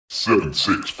7,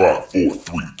 6, 5, 4,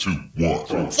 3, 2, 1. You'll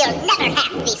never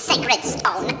have the sacred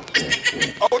stone.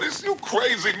 Oh, this you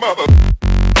crazy mother.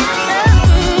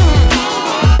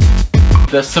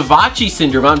 The Savachi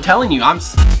syndrome, I'm telling you, I'm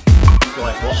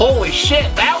like, well, holy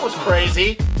shit, that was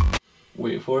crazy.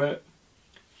 Wait for it.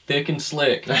 Thick and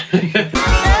slick.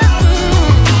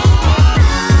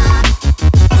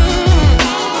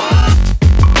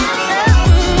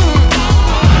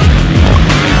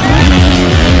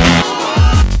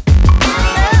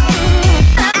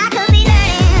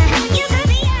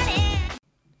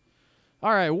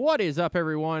 All right, what is up,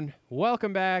 everyone?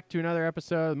 Welcome back to another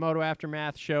episode of the Moto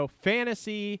Aftermath Show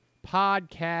Fantasy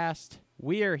Podcast.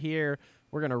 We are here.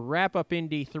 We're going to wrap up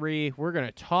Indy 3. We're going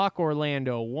to talk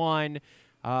Orlando 1.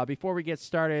 Before we get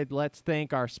started, let's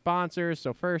thank our sponsors.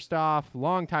 So first off,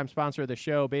 longtime sponsor of the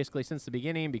show, basically since the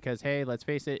beginning, because, hey, let's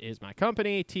face it, is my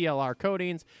company, TLR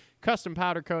Coatings, custom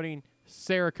powder coating,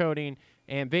 Cerakoting,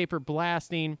 and vapor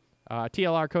blasting.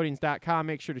 TLRcoatings.com.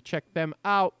 Make sure to check them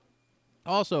out.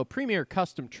 Also, Premier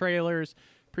Custom Trailers,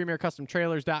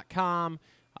 premiercustomtrailers.com.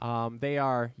 They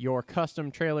are your custom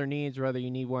trailer needs, whether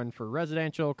you need one for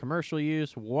residential, commercial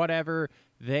use, whatever.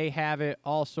 They have it,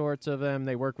 all sorts of them.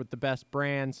 They work with the best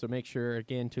brands, so make sure,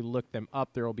 again, to look them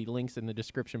up. There will be links in the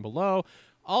description below.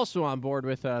 Also on board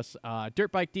with us,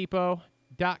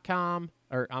 dirtbikedepot.com,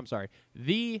 or I'm sorry,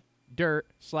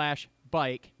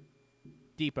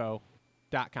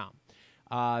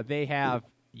 thedirt/bikedepot.com. They have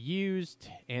used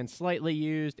and slightly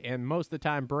used and most of the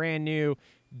time brand new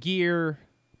gear,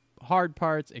 hard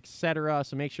parts, etc.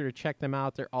 So make sure to check them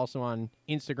out. They're also on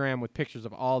Instagram with pictures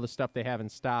of all the stuff they have in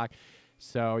stock.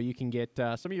 So you can get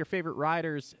some of your favorite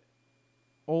riders'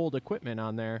 old equipment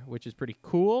on there, which is pretty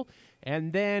cool.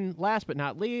 And then last but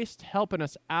not least, helping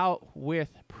us out with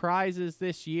prizes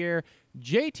this year,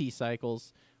 JT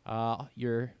Cycles,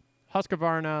 your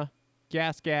Husqvarna,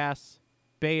 Gas,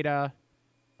 Beta,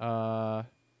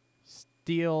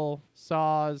 steel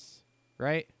saws,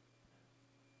 right?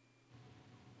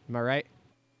 Am I right?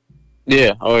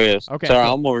 Yeah. Oh, yes. Okay. Sorry,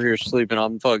 I'm over here sleeping.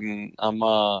 I'm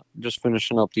just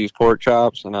finishing up these pork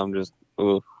chops, and I'm just,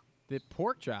 ugh. The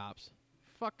pork chops?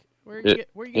 Fuck, where you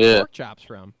get pork chops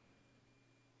from?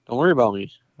 Don't worry about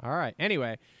me. All right.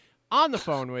 Anyway, on the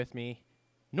phone with me,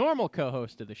 normal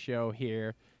co-host of the show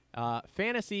here,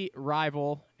 fantasy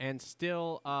rival, and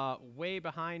still way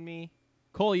behind me,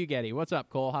 Cole Uggetti. What's up,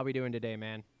 Cole? How we doing today,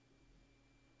 man?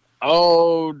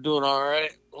 Oh, doing all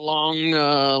right.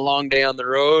 Long day on the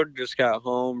road. Just got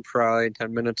home probably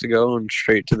 10 minutes ago and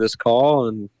straight to this call.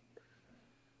 And,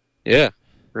 yeah,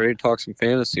 ready to talk some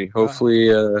fantasy. Hopefully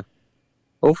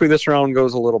this round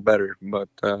goes a little better, but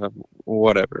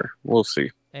whatever. We'll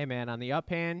see. Hey, man, on the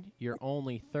uphand, you're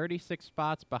only 36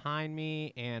 spots behind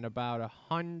me and about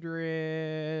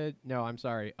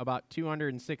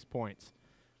 206 points.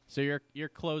 So you're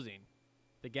closing.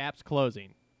 The gap's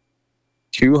closing.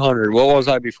 200. What was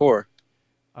I before?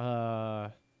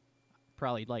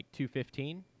 Probably like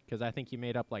 215, because I think you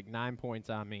made up like 9 points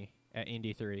on me at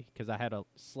Indy 3 because I had a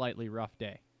slightly rough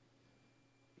day.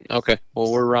 Okay.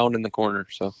 Well, we're rounding the corner,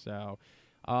 so.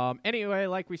 Anyway,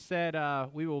 like we said,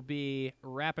 we will be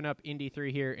wrapping up Indy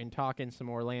 3 here and talking some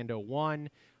Orlando 1.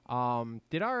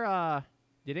 Did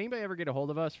anybody ever get a hold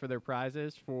of us for their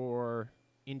prizes for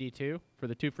Indy 2 for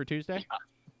the 2 for Tuesday?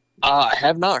 I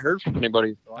have not heard from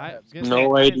anybody. I no didn't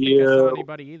think idea. I saw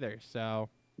anybody either. So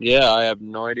yeah, I have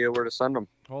no idea where to send them.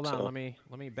 Hold on, let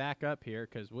me back up here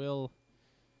because we'll.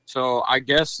 So I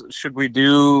guess should we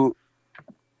do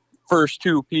first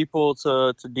two people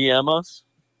to DM us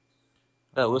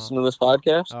that listen to this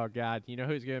podcast? Oh God, you know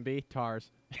who's gonna be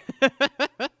Tars.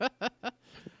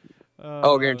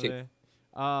 Guaranteed.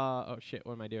 Oh shit,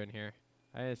 what am I doing here?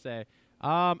 I gotta say,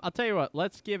 I'll tell you what.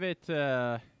 Let's give it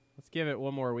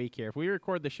one more week here. If we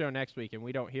record the show next week and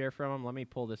we don't hear from them, let me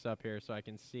pull this up here so I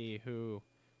can see who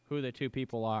the two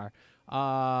people are.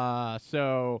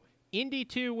 So Indy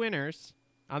 2 winners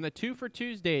on the 2 for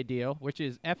Tuesday deal, which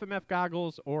is FMF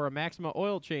goggles or a Maxima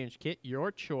oil change kit,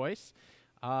 your choice.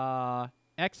 XL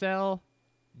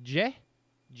Jeh,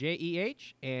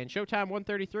 and Showtime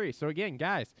 133. So again,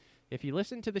 guys, if you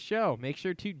listen to the show, make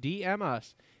sure to DM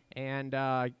us. And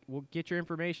we'll get your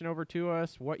information over to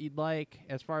us, what you'd like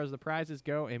as far as the prizes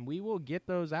go, and we will get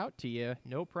those out to you.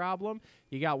 No problem.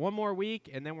 You got one more week,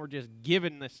 and then we're just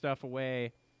giving this stuff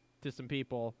away to some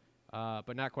people,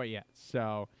 but not quite yet.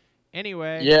 So,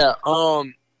 anyway. Yeah.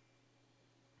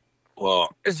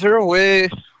 Well, is there a way?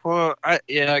 Well, I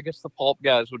guess the pulp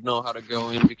guys would know how to go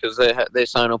in because they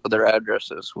sign up with their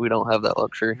addresses. We don't have that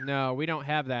luxury. No, we don't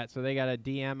have that, so they got to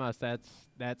DM us.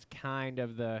 That's kind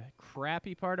of the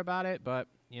crappy part about it, but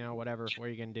whatever. What are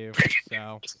you gonna do?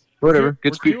 So Whatever. we're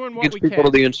Gets doing what we people can.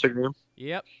 to the Instagram.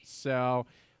 Yep. So,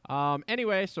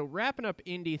 anyway, so wrapping up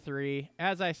Indy 3,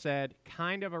 as I said,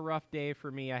 kind of a rough day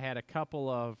for me. I had a couple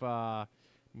of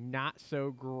not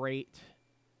so great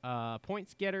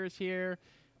points getters here.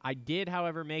 I did,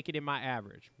 however, make it in my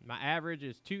average. My average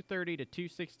is 230 to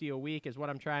 260 a week is what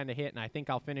I'm trying to hit, and I think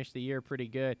I'll finish the year pretty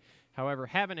good. However,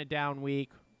 having a down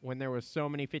week when there was so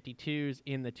many 52s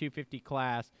in the 250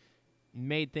 class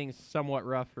made things somewhat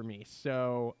rough for me.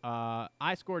 So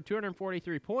I scored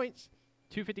 243 points.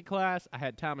 250 class, I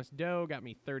had Thomas Doe, got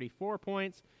me 34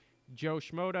 points. Joe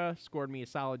Schmoda scored me a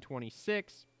solid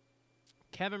 26.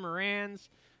 Kevin Moran's,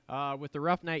 with the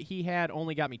rough night he had,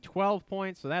 only got me 12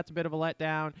 points, so that's a bit of a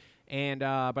letdown. And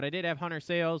but I did have Hunter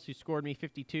Sales, who scored me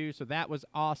 52, so that was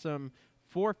awesome.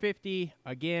 450,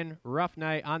 again, rough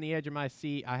night, on the edge of my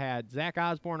seat. I had Zach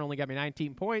Osborne, only got me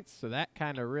 19 points, so that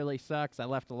kind of really sucks. I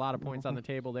left a lot of points on the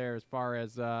table there as far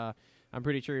as I'm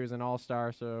pretty sure he was an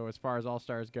all-star, so as far as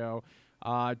all-stars go.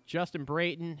 Justin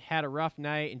Brayton had a rough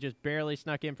night and just barely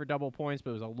snuck in for double points,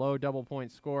 but it was a low double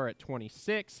point score at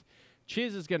 26.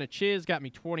 Chiz is going to chiz, got me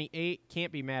 28.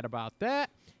 Can't be mad about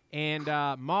that. And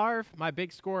Marv, my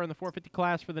big score in the 450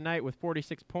 class for the night with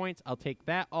 46 points. I'll take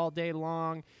that all day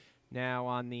long. Now,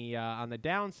 on the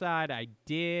downside, I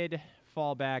did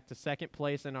fall back to second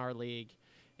place in our league,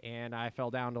 and I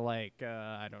fell down to like,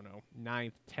 I don't know,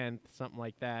 9th, 10th, something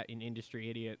like that in Industry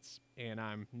Idiots, and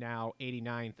I'm now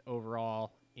 89th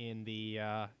overall in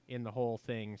the whole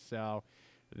thing. So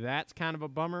that's kind of a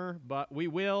bummer, but we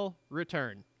will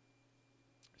return.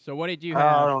 So what did you have?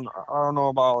 I don't know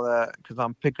about that because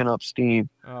I'm picking up steam.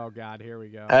 Oh, God, here we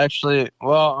go. Actually,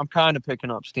 well, I'm kind of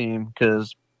picking up steam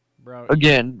because, Bro,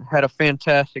 again, had a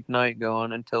fantastic night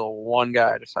going until one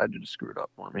guy decided to screw it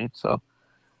up for me. So,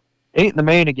 8 in the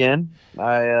main again.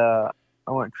 I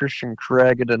went Christian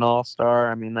Craig at an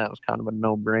all-star. I mean, that was kind of a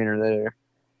no-brainer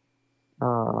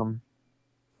there.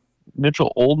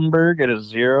 Mitchell Oldenburg at a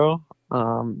 0,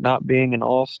 not being an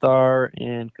all-star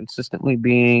and consistently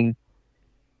being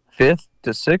 5th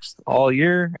to 6th all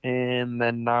year, and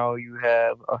then now you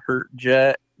have a hurt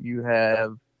Jet, you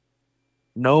have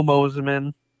no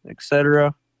Moseman,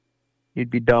 etc. You'd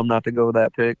be dumb not to go with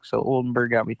that pick. So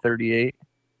Oldenburg got me 38.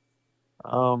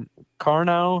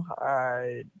 Carnow,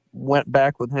 I went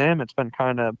back with him. It's been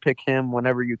kind of pick him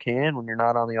whenever you can when you're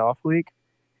not on the off week,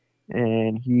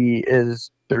 and he is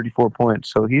 34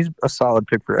 points. So he's a solid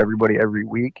pick for everybody every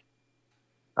week.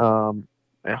 And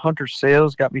Hunter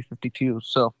Sales got me 52.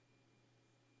 So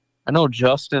I know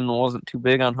Justin wasn't too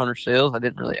big on Hunter Sales. I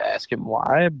didn't really ask him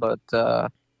why, but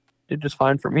did just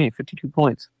fine for me, 52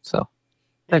 points. So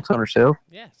thanks, Hunter Sales.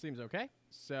 Yeah, seems okay.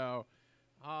 So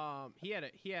he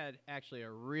had actually a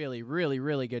really, really,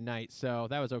 really good night. So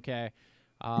that was okay.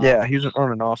 Yeah, he was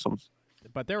running awesome.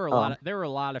 But there were a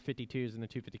lot of 52s in the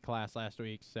 250 class last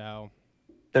week. So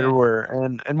there were,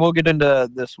 and we'll get into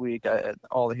this week.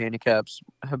 All the handicaps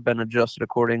have been adjusted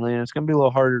accordingly, and it's going to be a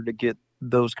little harder to get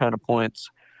those kind of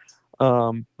points.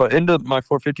 But into my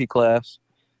 450 class,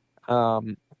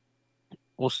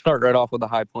 we'll start right off with a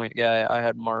high point guy. I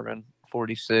had Marvin,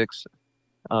 46.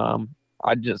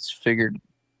 I just figured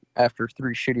after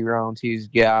 3 shitty rounds, he's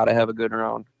got to have a good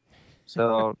round.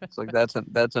 So it's like that's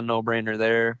a no-brainer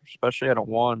there, especially at a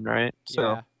 1, right?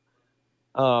 So,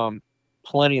 yeah.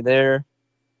 Plenty there.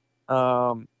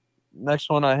 Next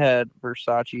one I had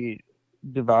Versace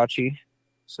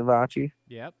Savachi.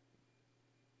 Yep.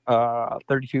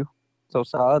 32. So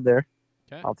solid there.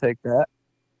 Okay. I'll take that.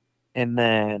 And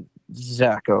then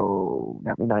Zacho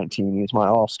got me 19. He's my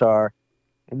all-star.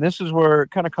 And this is where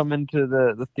it kind of come into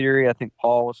the theory. I think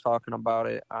Paul was talking about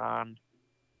it on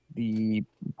the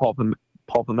Pulp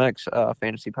MX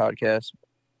fantasy podcast,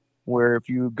 where if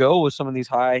you go with some of these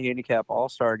high handicap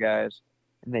all-star guys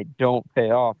and they don't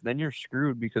pay off, then you're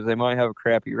screwed because they might have a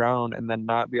crappy round and then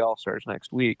not be all-stars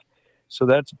next week. So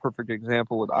that's a perfect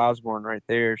example with Osborne right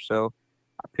there. So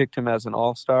I picked him as an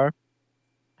all-star.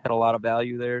 Had a lot of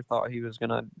value there. Thought he was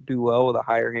going to do well with a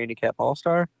higher handicap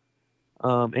all-star.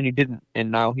 And he didn't.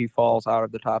 And now he falls out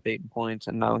of the top 8 in points,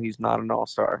 and now he's not an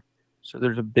all-star. So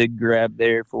there's a big grab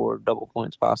there for double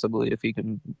points possibly if he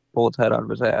can pull his head out of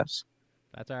his ass.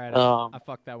 That's all right. I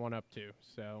fucked that one up too,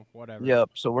 so whatever.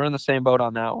 Yep. So we're in the same boat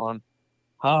on that one.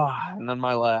 And then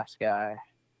my last guy.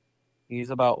 He's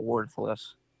about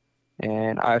worthless.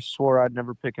 And I swore I'd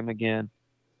never pick him again.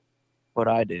 But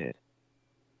I did.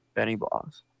 Benny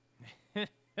Bloss.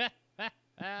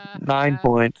 9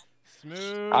 points.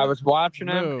 Smooth. I was watching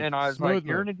him, move. and I was Smooth like,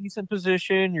 you're in move. a decent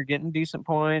position. You're getting decent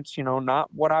points. You know,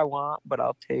 not what I want, but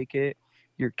I'll take it.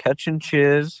 You're catching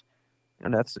chiz.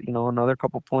 and that's another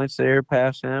couple points there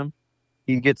past him.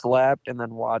 He gets lapped, and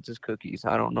then Watts is cookies.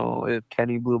 I don't know if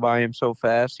Kenny blew by him so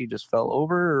fast he just fell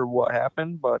over or what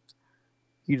happened, but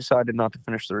he decided not to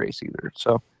finish the race either.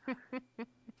 So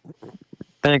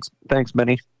thanks,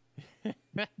 Benny.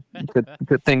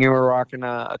 Good thing you were rocking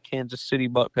a Kansas City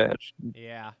butt patch.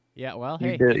 Yeah. Well, You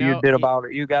hey, did about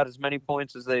it. You got as many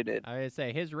points as they did. I would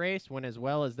say his race went as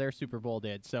well as their Super Bowl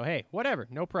did. So hey, whatever,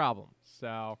 no problem.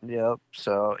 So Yep.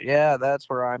 So yeah, that's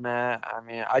where I'm at. I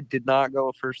mean, I did not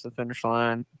go first to the finish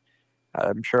line.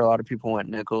 I'm sure a lot of people went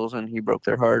Nichols, and he broke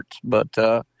their hearts.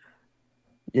 But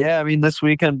yeah, I mean, this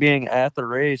weekend being at the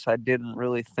race, I didn't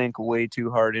really think way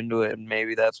too hard into it, and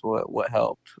maybe that's what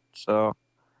helped. So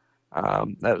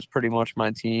that was pretty much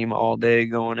my team all day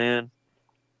going in.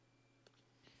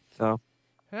 So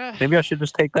maybe I should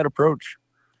just take that approach.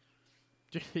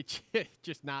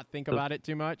 just not think about it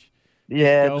too much.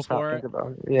 Yeah, go just not for think it.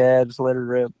 about it. Yeah, just let it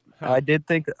rip. Huh.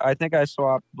 I think I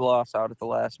swapped Bloss out at the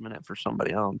last minute for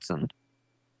somebody else, and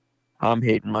I'm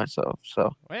hating myself.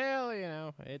 So Well,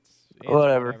 it's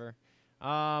Whatever.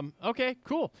 Okay,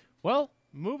 cool. Well,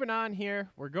 moving on here.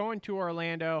 We're going to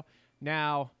Orlando.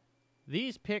 Now,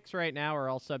 these picks right now are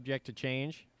all subject to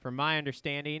change. From my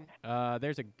understanding,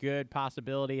 there's a good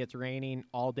possibility it's raining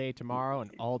all day tomorrow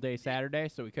and all day Saturday,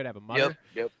 so we could have a mutter.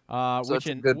 Yep. So Which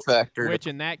it's a good factor. Which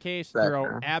in that case, factor.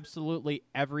 throw absolutely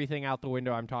everything out the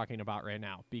window I'm talking about right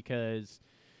now, because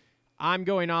I'm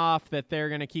going off that they're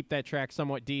going to keep that track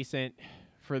somewhat decent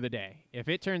for the day. If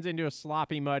it turns into a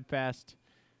sloppy mud fest,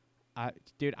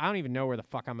 dude, I don't even know where the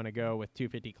fuck I'm going to go with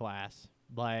 250 class.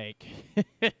 Like,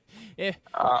 right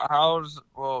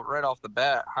off the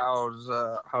bat, how's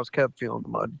Kev feeling in the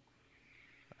mud?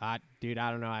 Dude,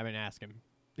 I don't know. I haven't asked him.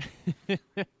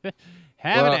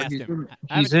 Asked him.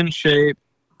 He's in shape.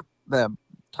 The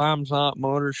Tom Zont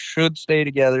motor should stay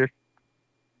together.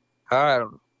 I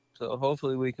don't know. So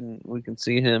hopefully we can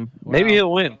see him. Maybe Well-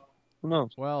 he'll win. Who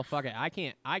knows? Well, fuck it. I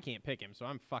can't pick him, so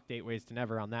I'm fucked 8 ways to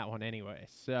never on that one anyway.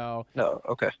 So, No.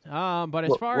 Okay. but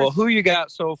as far Well, as who you got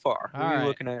so far? Who All are you right.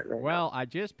 looking at right Well, I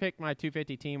just picked my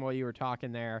 250 team while you were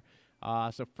talking there.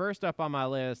 So first up on my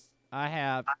list, I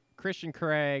have Christian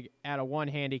Craig at a 1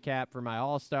 handicap for my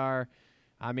All-Star.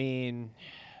 I mean,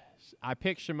 I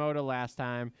picked Shimoda last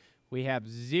time. We have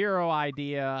zero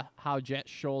idea how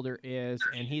Jet's shoulder is,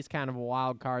 and he's kind of a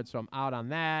wild card, so I'm out on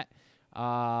that.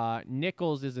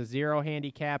 Nichols is a 0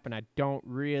 handicap, and I don't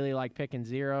really like picking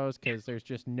zeros because there's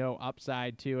just no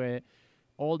upside to it.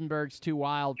 Oldenburg's too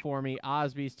wild for me.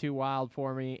 Osby's too wild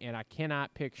for me, and I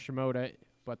cannot pick Shimoda.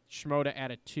 But Shimoda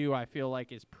at a 2, I feel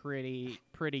like is pretty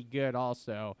good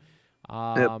also.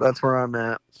 now? Yep, that's where I'm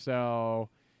at. So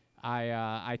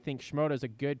I think Shimoda's a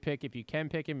good pick if you can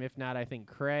pick him. If not, I think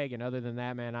Craig. And other than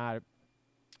that, man, I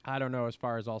don't know as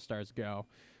far as All-Stars go.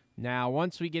 Now,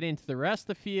 once we get into the rest of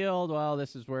the field, well,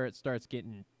 this is where it starts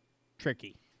getting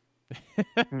tricky.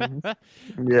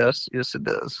 Yes, it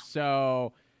does.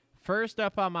 So, first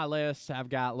up on my list, I've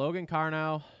got Logan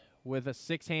Carno with a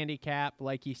 6 handicap.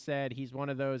 Like you said, he's one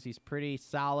of those. He's pretty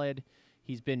solid.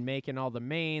 He's been making all the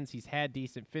mains. He's had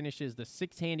decent finishes. The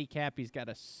 6 handicap, he's got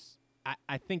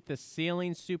I think the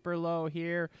ceiling's super low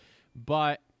here,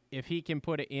 but if he can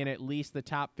put it in at least the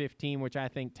top 15, which I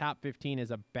think top 15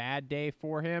 is a bad day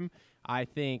for him, I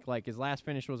think like his last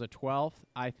finish was a 12th.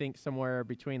 I think somewhere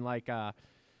between like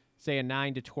say a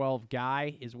 9 to 12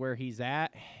 guy is where he's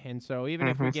at. And so even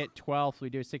if we get 12th, we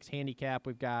do a 6 handicap,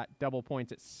 we've got double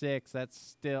points at 6.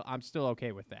 I'm still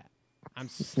okay with that. I'm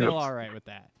still all right with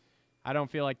that. I don't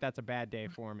feel like that's a bad day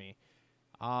for me.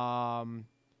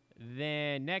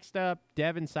 Then next up,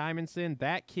 Devin Simonson.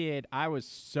 That kid, I was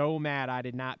so mad I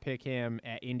did not pick him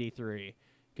at Indy 3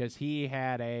 because he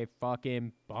had a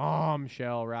fucking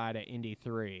bombshell ride at Indy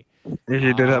 3. He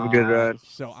did have a good ride.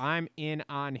 So I'm in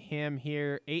on him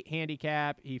here. 8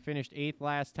 handicap. He finished 8th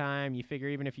last time. You figure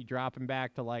even if you drop him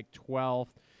back to like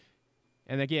 12th.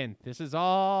 And again, this is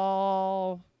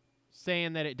all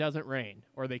saying that it doesn't rain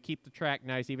or they keep the track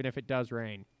nice even if it does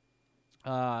rain.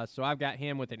 So I've got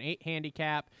him with an 8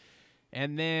 handicap.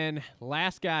 And then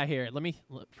last guy here,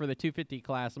 for the 250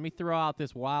 class, let me throw out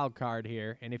this wild card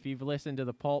here. And if you've listened to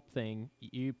the Pulp thing,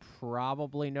 you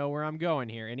probably know where I'm going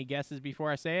here. Any guesses before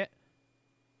I say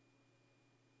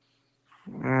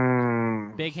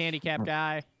it? Big handicap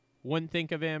guy. Wouldn't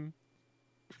think of him.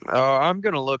 Oh, I'm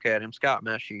going to look at him. Scott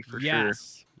Meshy for sure.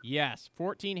 Yes.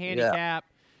 14 handicap.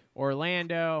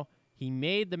 Orlando. He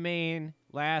made the main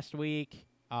last week.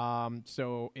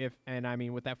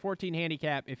 With that 14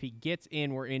 handicap, if he gets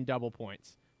in, we're in double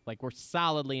points. Like we're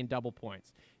solidly in double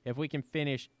points. If we can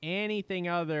finish anything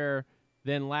other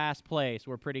than last place,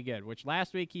 we're pretty good, which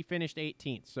last week he finished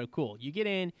 18th. So cool. You get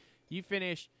in, you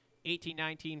finish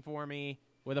 18-19 for me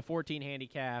with a 14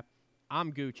 handicap.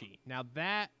 I'm Gucci. Now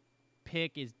that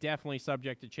pick is definitely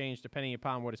subject to change depending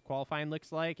upon what his qualifying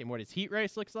looks like and what his heat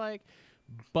race looks like,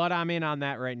 but I'm in on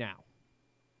that right now.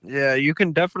 Yeah, you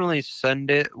can definitely send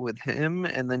it with him,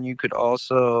 and then you could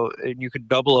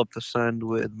double up the send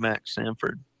with Max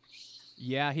Sanford.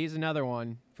 Yeah, he's another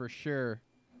one for sure.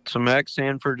 So Max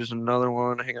Sanford is another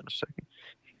one. Hang on a second.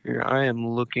 Here, I am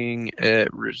looking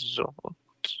at results.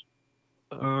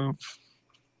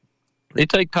 They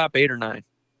take top 8 or 9.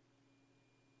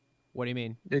 What do you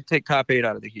mean? They take top 8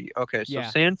 out of the heat. Okay, so Yeah.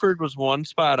 Sanford was one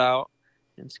spot out,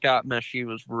 and Scott Meshy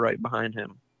was right behind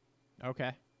him.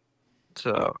 Okay.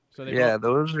 So they yeah,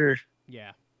 both- those are.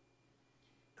 yeah.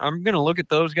 I'm gonna look at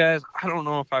those guys. I don't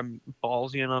know if I'm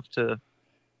ballsy enough to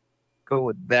go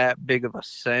with that big of a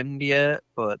send yet,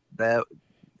 but that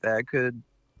could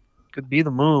be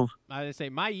the move. I would say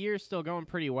my year's still going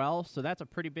pretty well, so that's a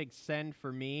pretty big send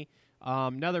for me.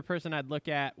 Another person I'd look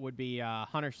at would be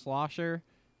Hunter Schlosser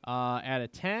at a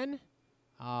 10.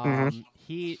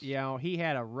 He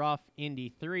had a rough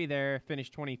Indy 3 there,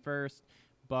 finished 21st,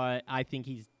 but I think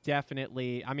he's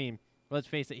definitely, I mean, let's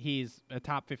face it, he's a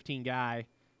top 15 guy,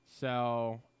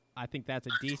 so I think that's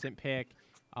a decent pick.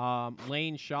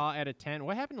 Lane Shaw at a 10.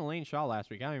 What happened to Lane Shaw last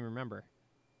week? I don't even remember.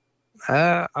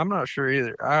 I'm not sure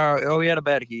either. He had a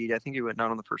bad heat. I think he went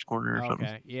down on the first corner or something.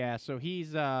 Okay, yeah. So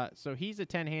he's a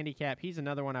 10 handicap. He's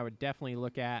another one I would definitely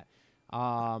look at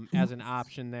as an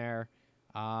option there.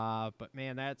 But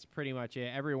man, that's pretty much it.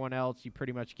 Everyone else, you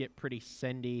pretty much get pretty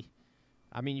sendy.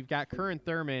 I mean, you've got Curran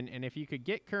Thurman, and if you could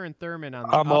get Curran Thurman on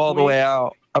the I'm all the way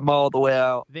out.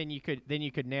 then you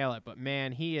could nail it. But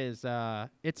man, he is.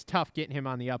 It's tough getting him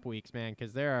on the up weeks, man,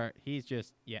 because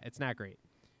it's not great.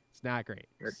 It's not great.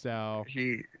 So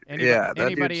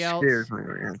anybody else scares me,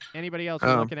 man. Anybody else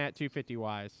you're looking at 250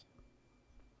 wise?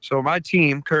 So my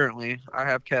team currently, I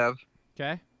have Kev.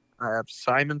 Okay. I have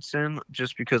Simonson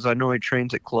just because I know he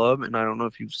trains at club, and I don't know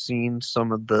if you've seen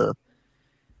some of the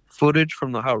footage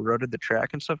from how rutted the track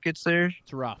and stuff gets there.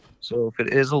 It's rough. So if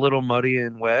it is a little muddy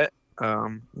and wet, I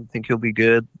think he'll be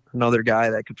good. Another guy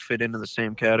that could fit into the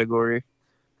same category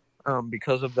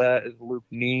because of that is Luke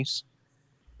Neese.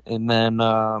 And then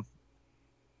I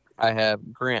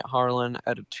have Grant Harlan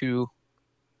at a 2,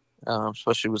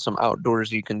 especially with some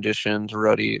outdoorsy conditions,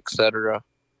 ruddy, etc.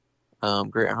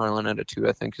 Grant Harlan at a 2,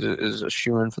 I think, is a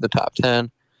shoo-in for the top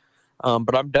 10.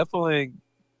 But I'm definitely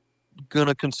going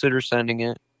to consider sending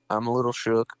it. I'm a little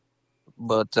shook,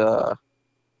 but going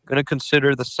to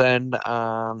consider the send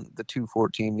on the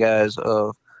 214 guys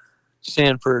of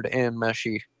Sanford and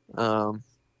Meshy.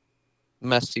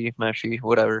 Meshy,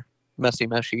 whatever.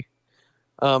 Meshy.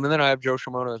 And then I have Joe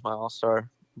Shimoda as my all-star.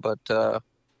 But, like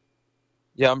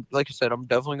I said, I'm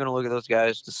definitely going to look at those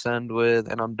guys to send with,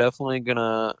 and I'm definitely going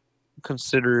to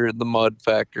consider the mud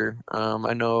factor.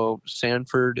 I know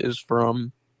Sanford is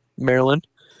from Maryland,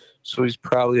 so he's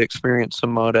probably experienced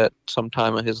some mud at some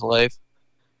time of his life.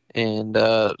 And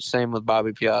same with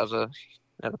Bobby Piazza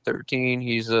at a 13.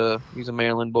 He's a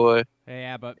Maryland boy.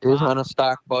 Yeah, but he's on a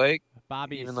stock bike.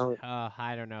 Bobby's,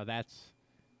 I don't know.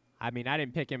 I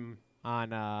didn't pick him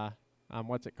on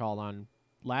what's it called on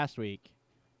last week,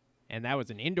 and that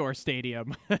was an indoor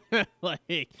stadium. Like,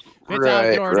 if it's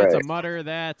outdoor and it's a mutter,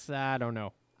 that's, I don't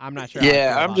know. I'm not sure.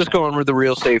 Yeah, I'm just going with the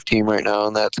real safe team right now,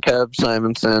 and that's Kev,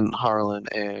 Simonson, Harlan,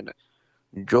 and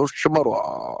Joe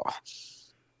Shimoda.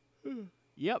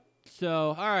 Yep.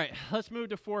 So, all right, let's move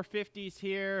to 450s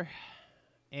here.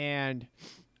 And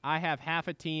I have half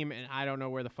a team, and I don't know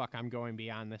where the fuck I'm going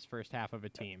beyond this first half of a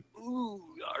team. Ooh,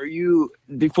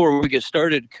 before we get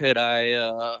started, can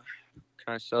I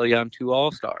sell you on 2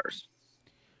 all-stars?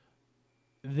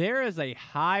 There is a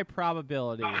high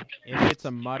probability, if it's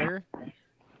a mutter,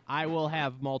 I will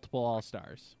have multiple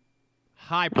all-stars.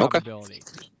 High probability.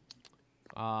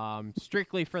 Okay.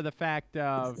 Strictly for the fact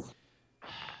of,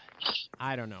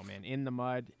 I don't know, man, in the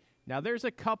mud. Now, there's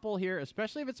a couple here,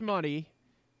 especially if it's muddy,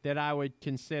 that I would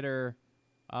consider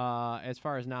as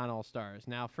far as non-all-stars.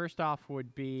 Now, first off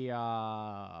would be Aaron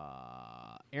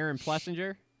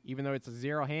Plessinger. Even though it's a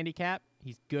 0 handicap,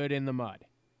 he's good in the mud.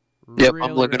 Yep,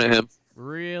 I'm looking at him.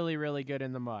 Really, really good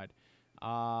in the mud.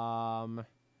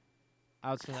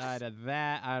 Outside of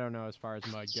that, I don't know as far as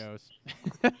mud goes.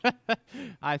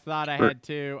 I thought I had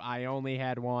 2. I only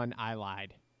had 1. I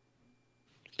lied.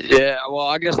 Yeah, well,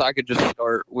 I guess I could just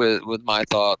start with my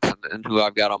thoughts and who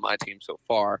I've got on my team so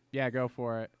far. Yeah, go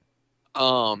for it.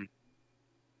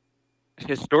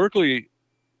 Historically,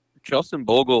 Justin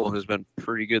Bogle has been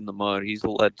pretty good in the mud. He's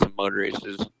led some mud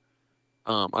races.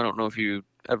 I don't know if you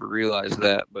ever realized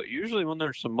that, but usually when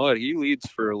there's some mud, he leads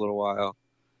for a little while.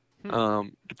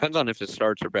 Depends on if his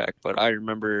starts are back, but I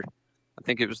remember, I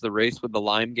think it was the race with the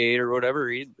Lime Gate or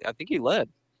whatever. I think he led.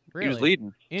 Really? He was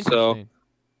leading. Interesting.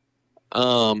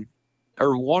 So,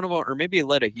 or one of them, or maybe he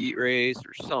led a heat race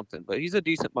or something. But he's a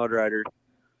decent mud rider.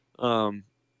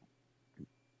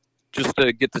 Just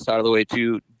to get this out of the way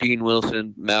too, Dean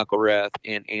Wilson, McElrath,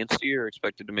 and Anstey are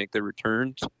expected to make their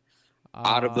returns.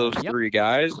 Out of those Yep. 3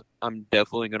 guys, I'm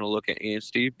definitely going to look at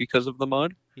Anstey because of the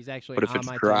mud. He's actually But if on it's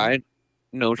my dry, team.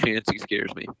 no chance he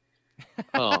scares me.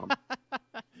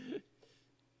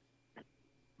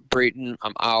 Brayton,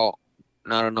 I'm out.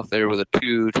 Not enough there with a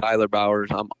 2. Tyler Bowers,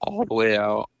 I'm all the way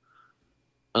out.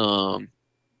 Martin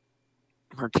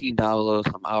Davalos,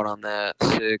 I'm out on that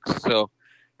 6. So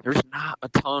there's not a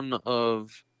ton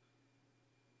of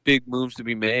big moves to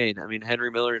be made. I mean, Henry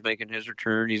Miller is making his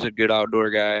return. He's a good outdoor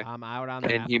guy. I'm out on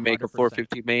that. Can he make a 100%.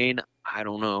 450 main? I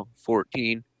don't know.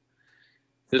 14.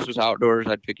 If this was outdoors,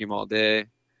 I'd pick him all day.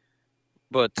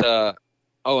 But,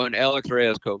 and Alex Ray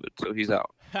has COVID, so he's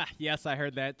out. Yes, I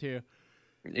heard that too.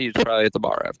 He's probably at the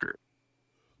bar after.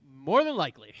 More than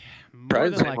likely.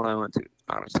 Probably the same one I went to,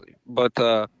 honestly.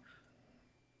 But,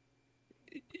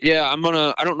 yeah, I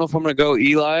don't know if I'm gonna go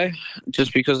Eli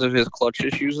just because of his clutch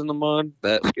issues in the mud.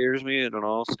 That scares me at an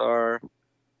all-star.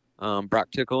 Brock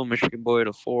Tickle, Michigan boy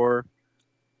to 4.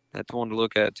 That's one to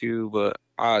look at too. But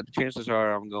the chances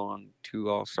are I'm going 2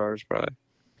 all-stars probably.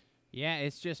 Yeah,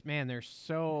 it's just, man, there's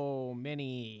so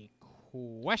many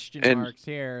question And- marks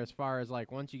here as far as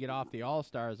like once you get off the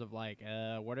all-stars of like,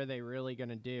 what are they really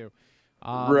gonna do?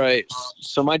 Right.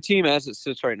 So my team as it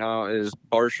sits right now is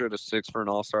Barsha to 6 for an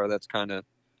all-star. That's kind of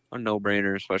a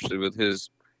no-brainer, especially with his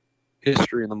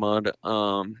history in the mud.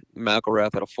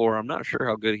 McElrath at a 4. I'm not sure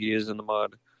how good he is in the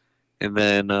mud. And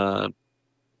then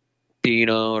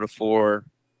Dino at a 4.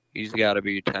 He's got to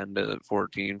be 10 to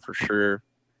 14 for sure.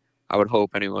 I would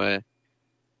hope anyway.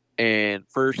 And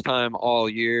first time all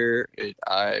year,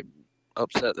 I'm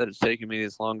upset that it's taking me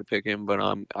this long to pick him, but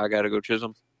I got to go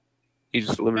Chisholm. He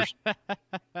just delivers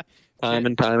time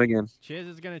and time again. Chiz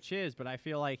is going to chiz, but I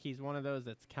feel like he's one of those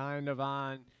that's kind of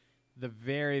on the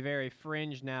very, very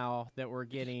fringe now that we're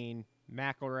getting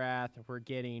McElrath, we're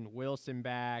getting Wilson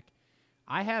back.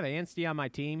 I have Anstey on my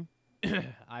team.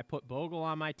 I put Bogle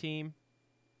on my team.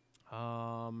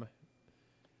 I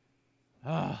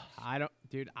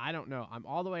don't know. I'm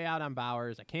all the way out on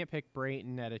Bowers. I can't pick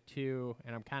Brayton at a 2,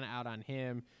 and I'm kind of out on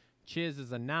him. Chiz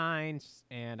is a 9,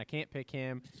 and I can't pick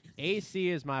him. AC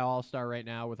is my all-star right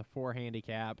now with a 4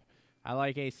 handicap. I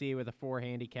like AC with a 4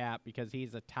 handicap because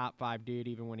he's a top 5 dude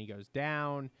even when he goes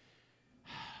down.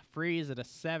 Freeze at a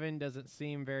 7 doesn't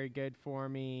seem very good for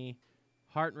me.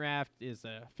 Hartenraft is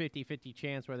a 50-50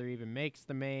 chance whether he even makes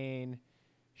the main.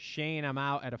 Shane, I'm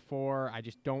out at a 4. I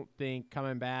just don't think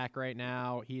coming back right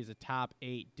now. He's a top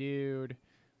 8 dude.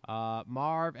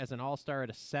 Marv as an all-star at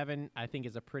a 7, I think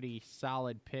is a pretty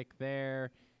solid pick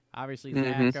there. Obviously,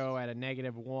 Zacho at a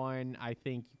 -1. I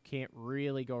think you can't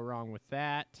really go wrong with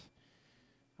that.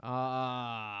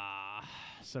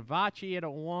 Savachi at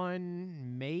a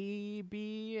 1,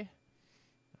 maybe.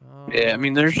 Yeah, I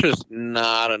mean, there's just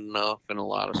not enough in a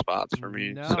lot of spots for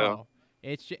me. No. So.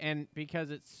 And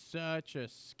because it's such a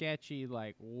sketchy,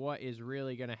 like, what is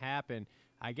really going to happen,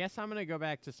 I guess I'm going to go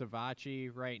back to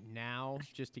Savachi right now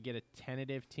just to get a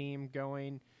tentative team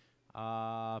going.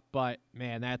 But,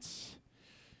 man,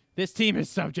 this team is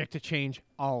subject to change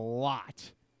a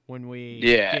lot when we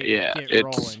get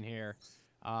rolling here.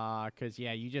 Because,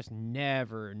 you just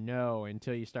never know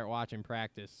until you start watching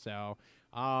practice. So,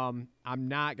 I'm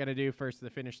not going to do first to the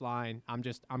finish line. I'm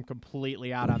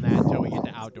completely out on that until we get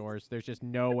to outdoors. There's just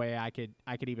no way I could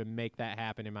even make that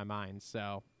happen in my mind.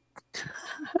 So,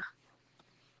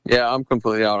 yeah, I'm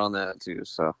completely out on that too.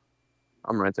 So,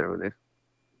 I'm right there with you.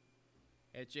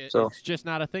 It's just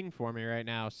not a thing for me right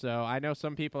now. So I know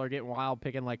some people are getting wild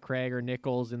picking like Craig or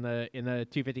Nichols in the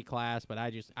 250 class, but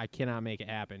I cannot make it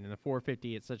happen. In the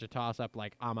 450, it's such a toss up.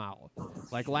 Like, I'm out.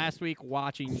 Like last week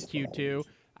watching Q2,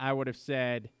 I would have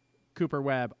said Cooper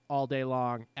Webb all day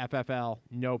long, FFL,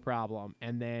 no problem.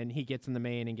 And then he gets in the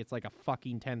main and gets like a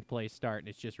fucking 10th place start, and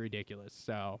it's just ridiculous.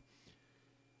 So,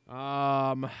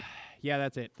 yeah,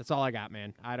 that's it. That's all I got,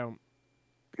 man.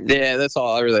 Yeah, that's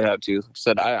all I really have to.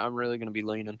 Said I'm really going to be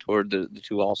leaning toward the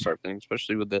 2 all-star thing,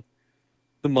 especially with the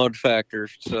mud factor.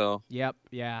 So. Yep.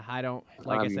 Yeah. I don't.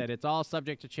 Like I said, it's all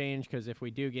subject to change because if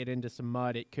we do get into some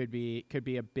mud, it could be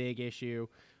a big issue.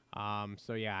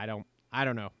 So yeah, I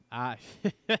don't know.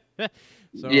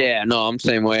 So, yeah, no, I'm the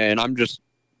same way, and I'm just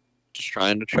just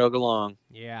trying to chug along.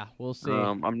 Yeah, we'll see.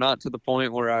 I'm not to the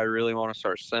point where I really want to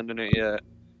start sending it yet.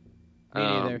 Me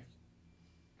neither.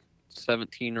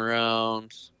 17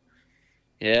 rounds.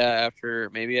 Yeah, after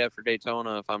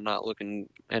Daytona, if I'm not looking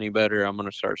any better, I'm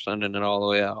gonna start sending it all the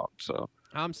way out. So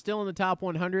I'm still in the top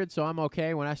 100, so I'm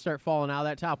okay. When I start falling out of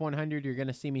that top 100, you're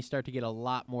gonna see me start to get a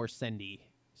lot more sendy.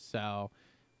 So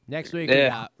next week we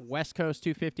got West Coast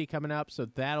 250 coming up, so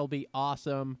that'll be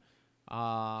awesome.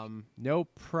 No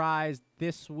prize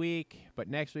this week, but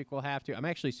next week we'll have to. I'm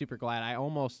actually super glad. I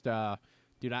almost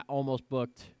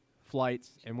booked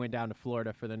flights and went down to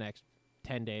Florida for the next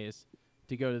 10 days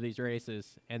to go to these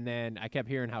races. And then I kept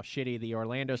hearing how shitty the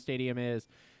Orlando Stadium is,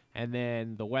 and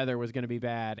then the weather was going to be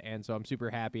bad. And so I'm super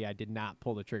happy I did not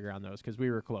pull the trigger on those because we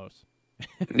were close.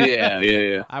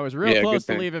 Yeah. I was real close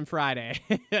to leaving Friday.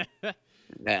 Fuck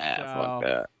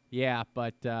that. Yeah,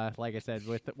 but like I said,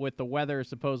 with the weather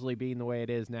supposedly being the way it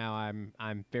is now,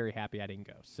 I'm very happy I didn't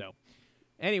go. So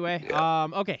anyway,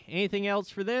 okay. Anything else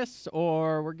for this,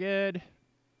 or we're good?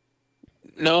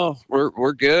 No,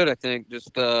 we're good. I think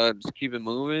just keep it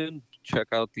moving. Check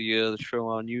out the show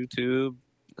on YouTube.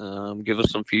 Give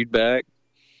us some feedback.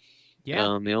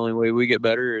 Yeah. The only way we get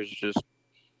better is just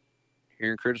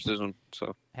hearing criticism.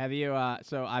 So have you?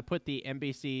 So I put the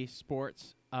NBC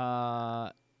Sports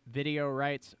video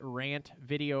rights rant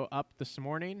video up this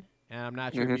morning, and I'm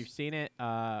not sure if you've seen it.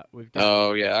 We've got,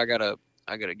 oh yeah, I gotta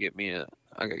get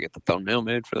the thumbnail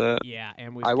made for that. Yeah,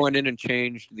 and I went in and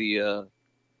changed the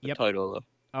title though.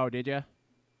 Oh, did you?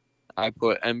 I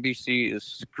put NBC is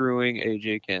screwing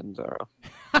AJ Canzaro.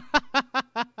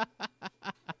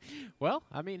 Well,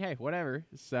 I mean, hey, whatever.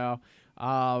 So,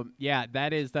 yeah,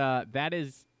 that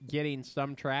is getting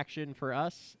some traction for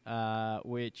us,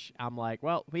 which I'm like,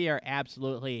 well, we are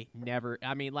absolutely never.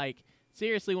 I mean, like,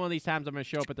 seriously, one of these times I'm going to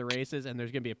show up at the races and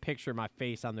there's going to be a picture of my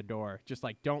face on the door. Just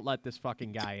like, don't let this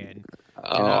fucking guy in.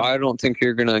 I don't think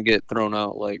you're going to get thrown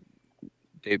out like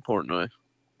Dave Portnoy.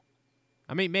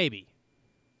 I mean, maybe.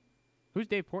 Who's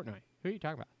Dave Portnoy? Who are you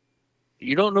talking about?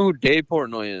 You don't know who Dave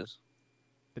Portnoy is?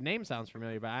 The name sounds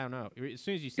familiar, but I don't know. As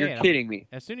soon as you say You're kidding me.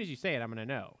 As soon as you say it, I'm going to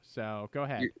know. So go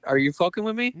ahead. Are you fucking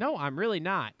with me? No, I'm really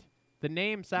not. The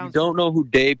name sounds... You don't know who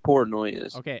Dave Portnoy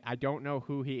is. Okay, I don't know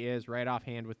who he is right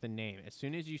offhand with the name. As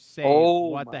soon as you say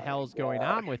what the hell's going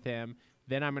on with him,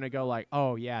 then I'm going to go like,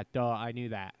 oh, yeah, duh, I knew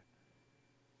that.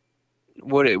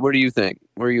 What do you think?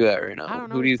 Where are you at right now? I don't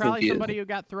know. Who do you probably think he somebody is? who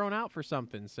got thrown out for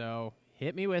something. So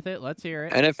hit me with it. Let's hear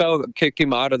it. NFL kicked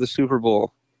him out of the Super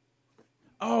Bowl.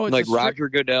 Oh, it's like Roger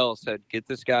Goodell said, get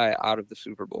this guy out of the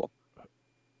Super Bowl.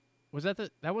 Was that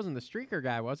wasn't the streaker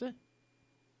guy, was it?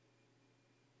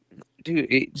 Dude,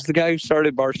 it's the guy who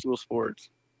started Barstool Sports.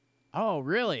 Oh,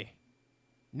 really?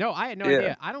 No, I had no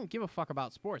idea. I don't give a fuck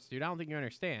about sports, dude. I don't think you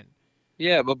understand.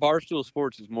 Yeah, but Barstool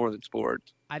Sports is more than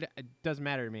sports. It doesn't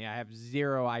matter to me. I have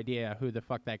zero idea who the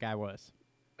fuck that guy was.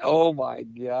 Oh my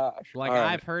gosh! Like,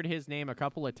 I've heard his name a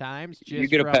couple of times just you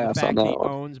get a from pass the fact on he that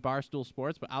one. owns Barstool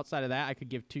Sports, but outside of that, I could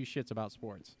give two shits about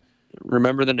sports.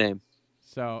 Remember the name.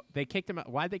 So they kicked him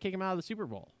out. Why'd they kick him out of the Super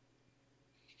Bowl?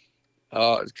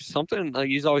 Something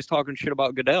he's always talking shit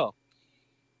about Goodell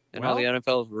and how the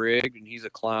NFL's rigged and he's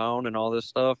a clown and all this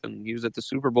stuff. And he was at the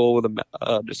Super Bowl with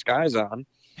a disguise on,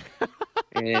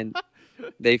 and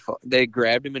they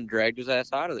grabbed him and dragged his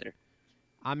ass out of there.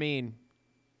 I mean,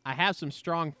 I have some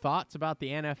strong thoughts about the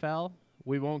NFL.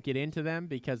 We won't get into them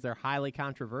because they're highly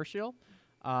controversial.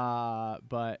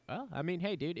 But well, I mean,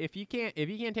 hey, dude, if you can't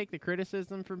take the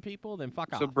criticism from people, then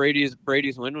fuck off. So Brady's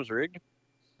win was rigged?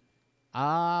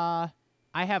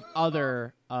 I have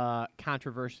other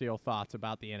controversial thoughts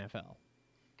about the NFL.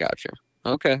 Gotcha.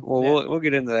 Okay. Well, we'll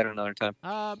get into that another time.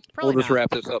 Probably we'll just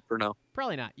wrap this up for now.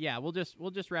 Probably not. Yeah, we'll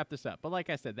just wrap this up. But like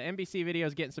I said, the NBC video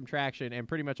is getting some traction, and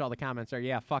pretty much all the comments are,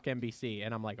 yeah, fuck NBC.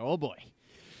 And I'm like, oh boy.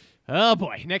 Oh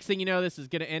boy. Next thing you know, this is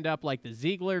going to end up like the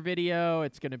Ziegler video.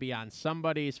 It's going to be on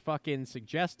somebody's fucking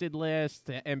suggested list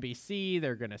to NBC.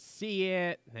 They're going to see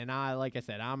it. And like I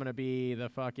said, I'm going to be the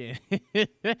fucking, I'm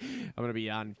going to be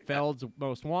on Feld's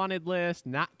most wanted list,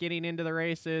 not getting into the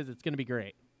races. It's going to be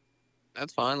great.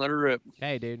 That's fine. Let her rip.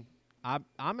 Hey, dude. I'm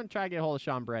going to try to get a hold of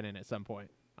Sean Brennan at some point.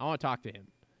 I want to talk to him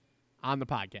on the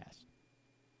podcast.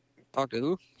 Talk to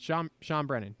who? Sean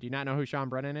Brennan. Do you not know who Sean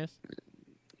Brennan is?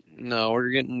 No, we're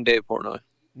getting Dave Portnoy.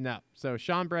 No. So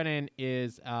Sean Brennan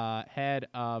is head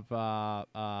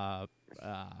of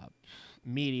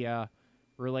media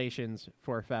relations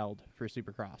for Feld for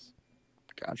Supercross.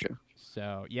 Gotcha.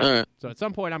 So, yeah. All right. So at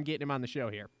some point I'm getting him on the show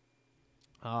here,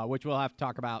 which we'll have to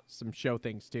talk about some show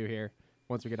things too here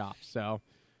once we get off. So,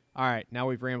 all right. Now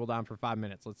we've rambled on for 5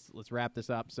 minutes. Let's wrap this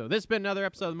up. So this has been another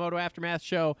episode of the Moto Aftermath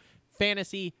Show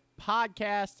Fantasy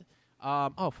podcast.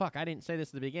 Oh, fuck, I didn't say this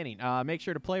at the beginning. Make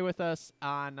sure to play with us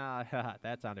on,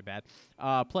 that sounded bad.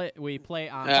 We play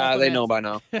on They know by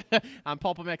now. on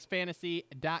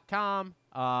PulpMXFantasy.com.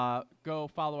 Go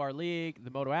follow our league,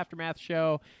 the Moto Aftermath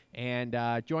Show, and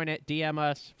join it. DM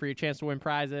us for your chance to win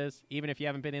prizes. Even if you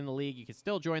haven't been in the league, you can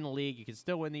still join the league. You can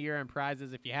still win the year-end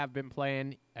prizes if you have been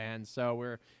playing. And so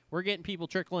we're getting people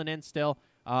trickling in still.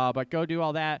 But go do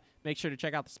all that. Make sure to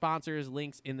check out the sponsors.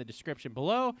 Links in the description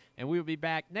below. And we will be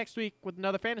back next week with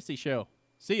another fantasy show.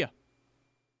 See ya.